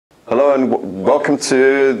Hello and welcome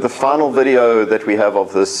to the final video that we have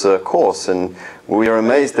of this course, and we are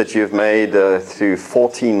amazed that you've made through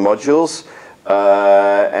 14 modules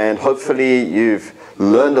and hopefully you've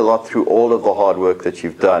learned a lot through all of the hard work that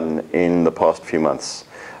you've done in the past few months.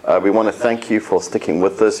 We want to thank you for sticking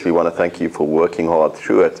with us. We want to thank you for working hard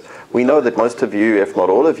through it. We know that most of you, if not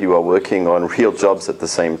all of you, are working on real jobs at the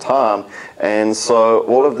same time, and so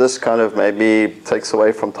all of this kind of maybe takes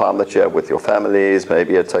away from time that you have with your families,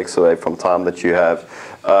 maybe it takes away from time that you have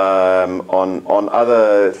on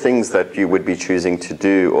other things that you would be choosing to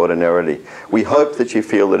do ordinarily. We hope that you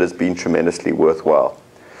feel that it's been tremendously worthwhile.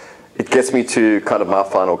 It gets me to kind of my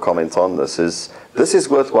final comment on this is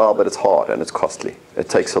worthwhile, but it's hard and it's costly. It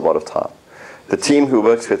takes a lot of time. The team who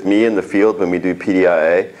works with me in the field when we do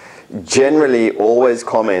PDIA generally always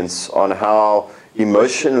comments on how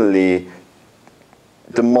emotionally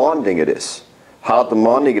demanding it is, how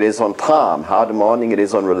demanding it is on time, how demanding it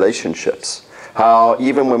is on relationships, how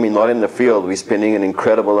even when we're not in the field, we're spending an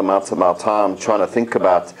incredible amount of our time trying to think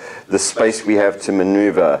about the space we have to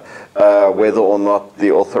maneuver, whether or not the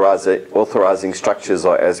authorizing structures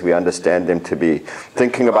are as we understand them to be,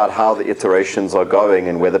 thinking about how the iterations are going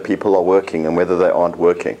and whether people are working and whether they aren't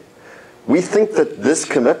working. We think that this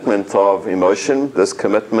commitment of emotion, this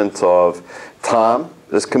commitment of time,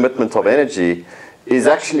 this commitment of energy is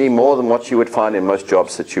actually more than what you would find in most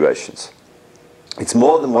job situations. It's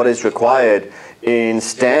more than what is required in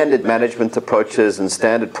standard management approaches and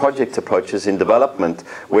standard project approaches in development,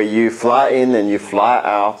 where you fly in and you fly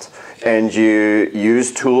out and you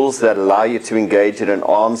use tools that allow you to engage at an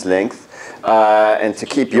arm's length and to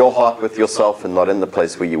keep your heart with yourself and not in the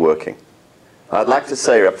place where you're working. I'd like to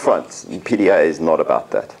say up front, PDIA is not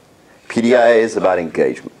about that. PDIA is about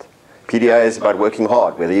engagement. PDIA is about working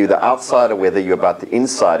hard, whether you're the outsider, whether you're about the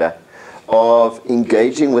insider, of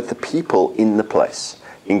engaging with the people in the place,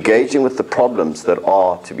 engaging with the problems that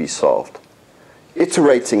are to be solved.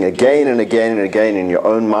 Iterating again and again and again in your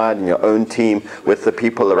own mind, in your own team, with the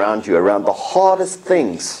people around you, around the hardest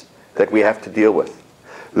things that we have to deal with.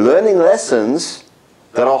 Learning lessons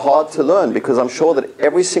that are hard to learn, because I'm sure that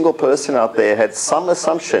every single person out there had some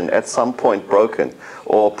assumption at some point broken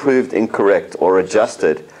or proved incorrect or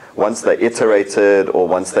adjusted once they iterated or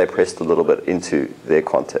once they pressed a little bit into their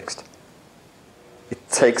context. It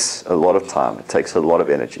takes a lot of time. It takes a lot of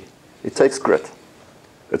energy. It takes grit.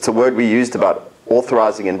 It's a word we used about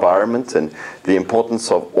authorizing environment and the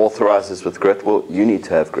importance of authorizers with grit. Well, you need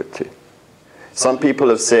to have grit too. Some people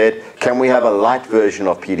have said, can we have a light version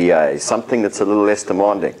of PDIA, something that's a little less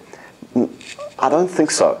demanding? I don't think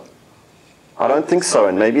so. I don't think so,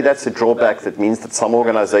 and maybe that's a drawback that means that some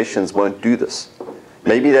organizations won't do this.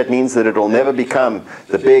 Maybe that means that it will never become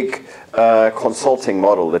the big consulting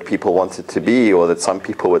model that people want it to be or that some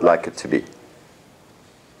people would like it to be.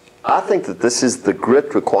 I think that this is the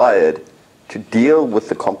grit required to deal with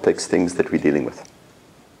the complex things that we're dealing with.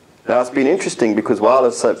 Now, it's been interesting because while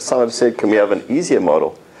some have said, can we have an easier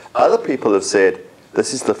model, other people have said,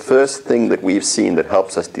 this is the first thing that we've seen that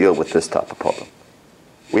helps us deal with this type of problem.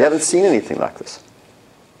 We haven't seen anything like this.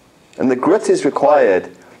 And the grit is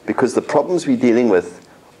required because the problems we're dealing with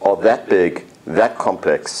are that big, that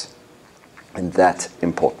complex, and that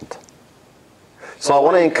important. So I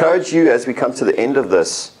want to encourage you as we come to the end of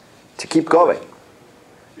this to keep going,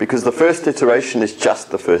 because the first iteration is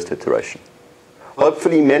just the first iteration.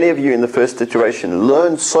 Hopefully many of you in the first iteration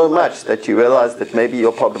learned so much that you realized that maybe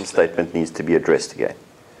your problem statement needs to be addressed again.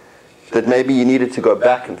 That maybe you needed to go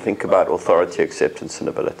back and think about authority, acceptance, and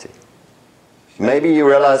ability. Maybe you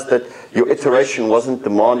realized that your iteration wasn't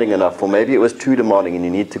demanding enough, or maybe it was too demanding and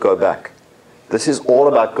you need to go back. This is all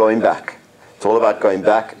about going back. It's all about going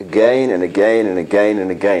back again and again and again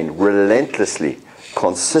and again, relentlessly,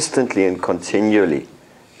 consistently and continually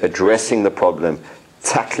addressing the problem,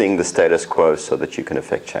 tackling the status quo so that you can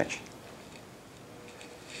effect change.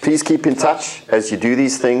 Please keep in touch as you do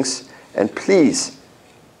these things, and please,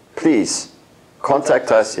 please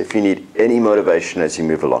contact us if you need any motivation as you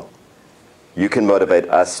move along. You can motivate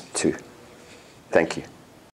us too. Thank you.